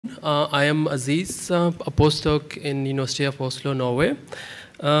I am Aziz, a postdoc in University of Oslo, Norway.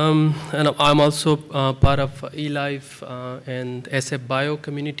 And I'm also part of eLife and SF Bio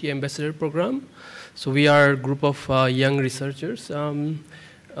Community Ambassador Program. So we are a group of young researchers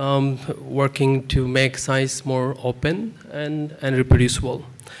working to make science more open and reproducible.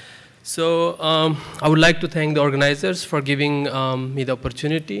 So I would like to thank the organizers for giving me the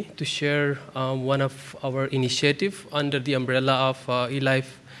opportunity to share one of our initiatives under the umbrella of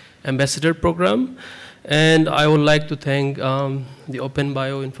eLife Ambassador Program. And I would like to thank the Open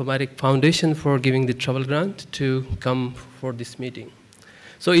Bioinformatics Foundation for giving the travel grant to come for this meeting.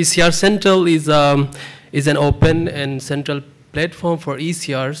 So ECRcentral is an open and central platform for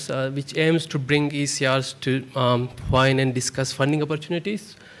ECRs, which aims to bring ECRs to find and discuss funding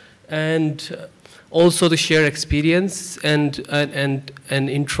opportunities, and also to share experience and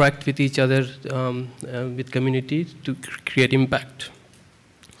interact with each other, with community to create impact.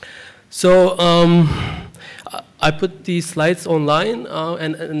 So I put these slides online,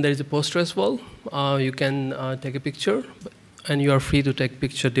 and there is a poster as well. You can take a picture, and you are free to take a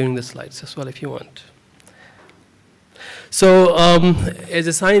picture during the slides as well if you want. So as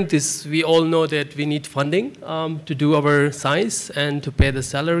a scientist, we all know that we need funding to do our science and to pay the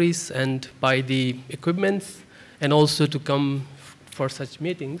salaries and buy the equipments and also to come for such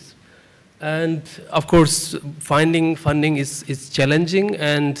meetings. And of course, finding funding is challenging,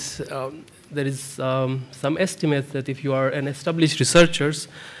 and there is some estimates that if you are an established researcher,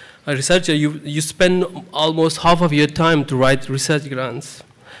 you spend almost half of your time to write research grants.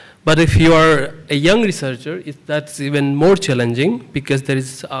 But if you are a young researcher, that's even more challenging because there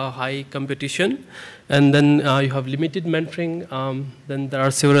is a high competition, and then you have limited mentoring. Then there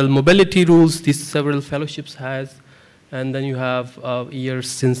are several mobility rules these several fellowships has, and then you have years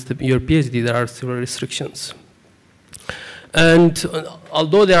since your PhD, there are several restrictions. And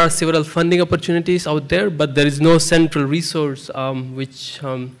although there are several funding opportunities out there, but there is no central resource which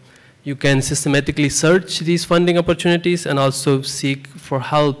you can systematically search these funding opportunities and also seek for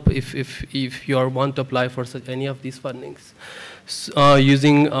help if you want to apply for any of these fundings.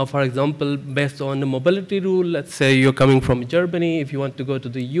 Using, for example, based on the mobility rule, let's say you're coming from Germany, if you want to go to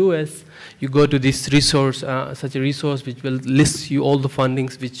the US, you go to this resource, such a resource which will list you all the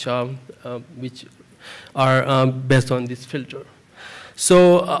fundings which are based on this filter.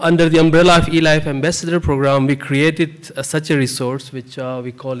 So under the umbrella of eLife Ambassador Program, we created such a resource which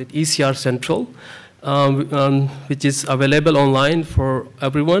we call it ECRcentral, which is available online for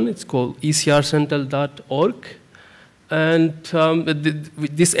everyone. It's called ECRcentral.org. And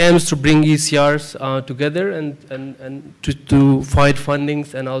this aims to bring ECRs together and to find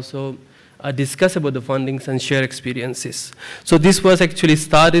fundings and also discuss about the fundings and share experiences. So this was actually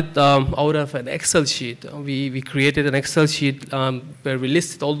started out of an Excel sheet. We created an Excel sheet where we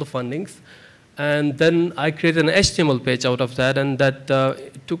listed all the fundings. And then I created an HTML page out of that, and that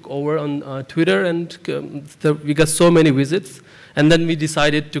took over on Twitter, and we got so many visits. And then we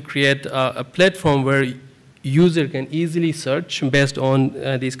decided to create a platform where user can easily search based on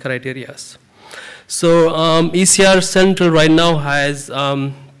these criteria. So ECRcentral right now has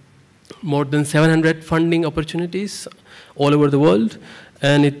more than 700 funding opportunities all over the world,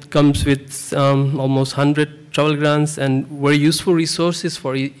 and it comes with almost 100 travel grants and very useful resources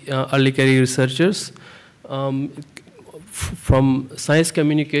for early career researchers, from science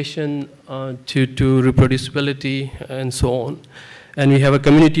communication to reproducibility and so on. And we have a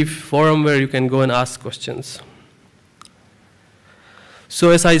community forum where you can go and ask questions. So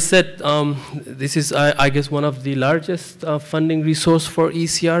as I said, this is, I guess, one of the largest funding resource for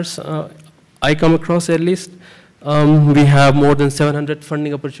ECRs I come across at least. We have more than 700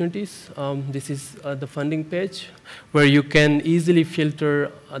 funding opportunities. This is the funding page where you can easily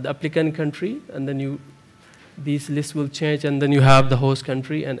filter the applicant country, and then these lists will change, and then you have the host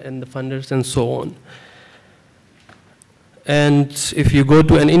country and the funders and so on. And if you go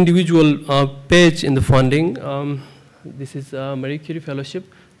to an individual page in the funding, this is a Marie Curie Fellowship,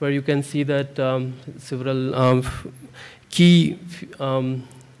 where you can see that several key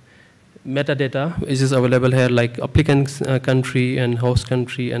metadata is available here, like applicant country and host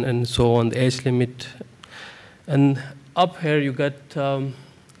country and so on, the age limit. And up here you got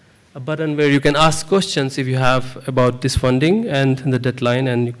a button where you can ask questions if you have about this funding and the deadline,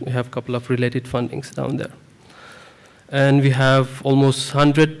 and you have a couple of related fundings down there. And we have almost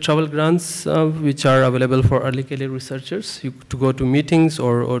 100 travel grants which are available for early career researchers to go to meetings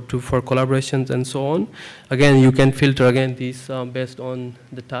or for collaborations and so on. Again, you can filter again these based on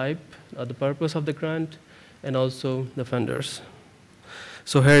the type, the purpose of the grant, and also the funders.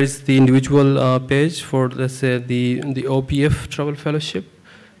 So here is the individual page for, let's say, the OPF Travel Fellowship.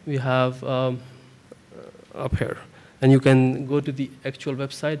 we have up here. And you can go to the actual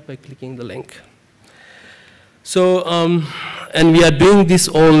website by clicking the link. So, and we are doing this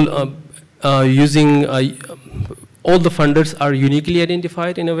all using, all the funders are uniquely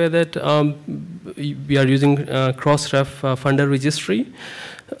identified in a way that we are using Crossref funder registry.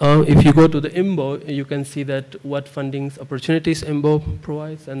 If you go to the IMBO, you can see that what funding opportunities IMBO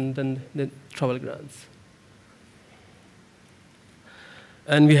provides, and then the travel grants.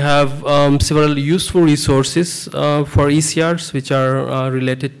 And we have several useful resources for ECRs, which are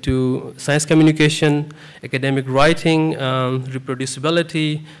related to science communication, academic writing,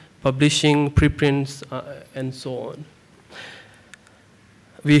 reproducibility, publishing, preprints, and so on.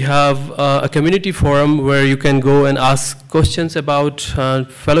 We have a community forum where you can go and ask questions about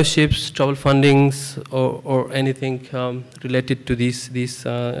fellowships, travel fundings, or anything related to these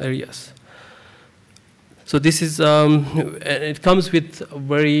areas. So this is, it comes with a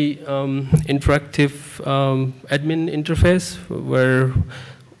very interactive admin interface where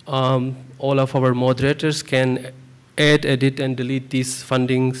all of our moderators can add, edit, and delete these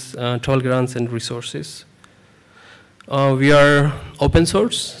fundings, travel grants, and resources. We are open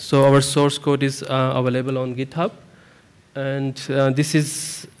source, so our source code is available on GitHub. And this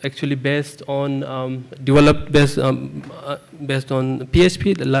is actually based on, developed based on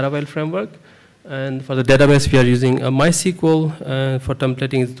PHP, the Laravel framework. And for the database, we are using MySQL. For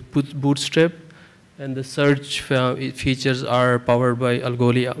templating, it's Bootstrap. And the search features are powered by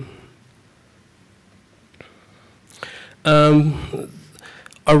Algolia.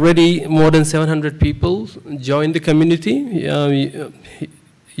 Already more than 700 people joined the community.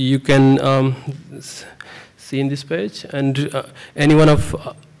 You can see in this page. And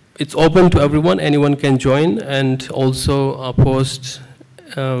it's open to everyone. Anyone can join and also post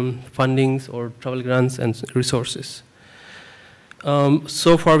fundings or travel grants and resources.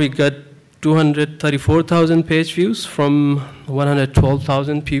 So far, we got 234,000 page views from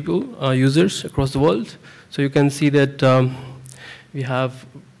 112,000 people, users across the world. So you can see that we have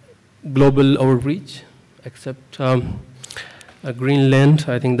global outreach, except Greenland,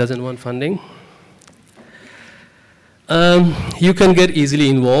 I think, doesn't want funding. You can get easily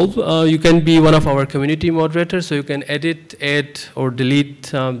involved. You can be one of our community moderators, so you can edit, add, or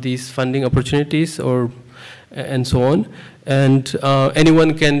delete these funding opportunities, and so on. And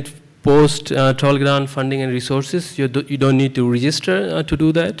anyone can post travel grant funding and resources. You don't need to register to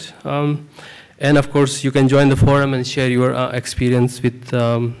do that. And of course, you can join the forum and share your experience with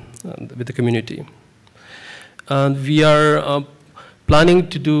the community. We are planning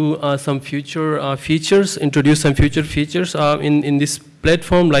to do some future features, introduce some future features in this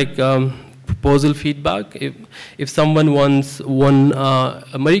platform, like proposal feedback. If someone won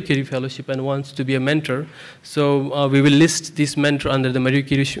a Marie Curie Fellowship and wants to be a mentor, so we will list this mentor under the Marie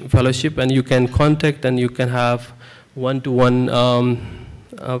Curie Fellowship, and you can contact and you can have one-to-one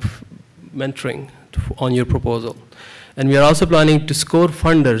mentoring on your proposal. And we are also planning to score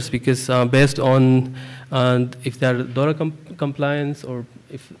funders, because based on if they are DORA compliance, or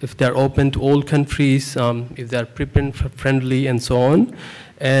if they are open to all countries, if they are preprint friendly, and so on.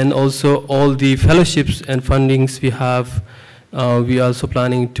 And also all the fellowships and fundings we have, we are also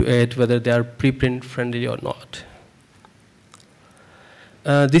planning to add whether they are preprint friendly or not.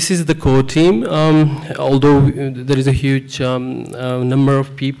 This is the core team. Although there is a huge number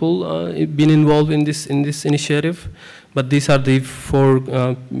of people been involved in this initiative, but these are the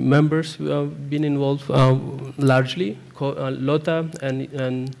 4 members who have been involved largely. Lota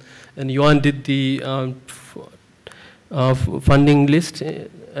and Yuan did the funding list,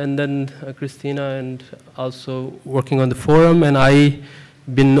 and then Christina, and also working on the forum, and I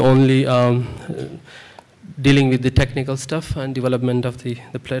been only dealing with the technical stuff and development of the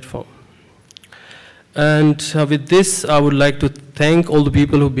platform. And with this, I would like to thank all the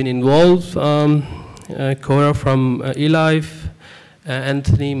people who've been involved. Cora from eLife,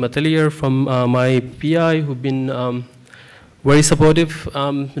 Anthony Matelier from my PI, who've been very supportive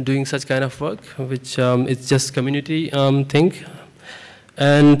doing such kind of work, which it's just community thing,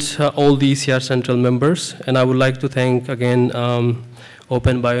 and all the ECRcentral members. And I would like to thank again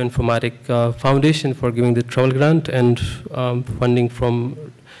Open Bioinformatics Foundation for giving the travel grant and funding from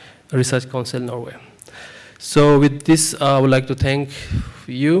Research Council Norway. So with this, I would like to thank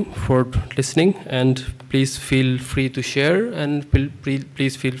you for listening, and please feel free to share, and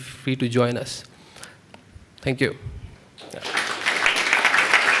please feel free to join us. Thank you.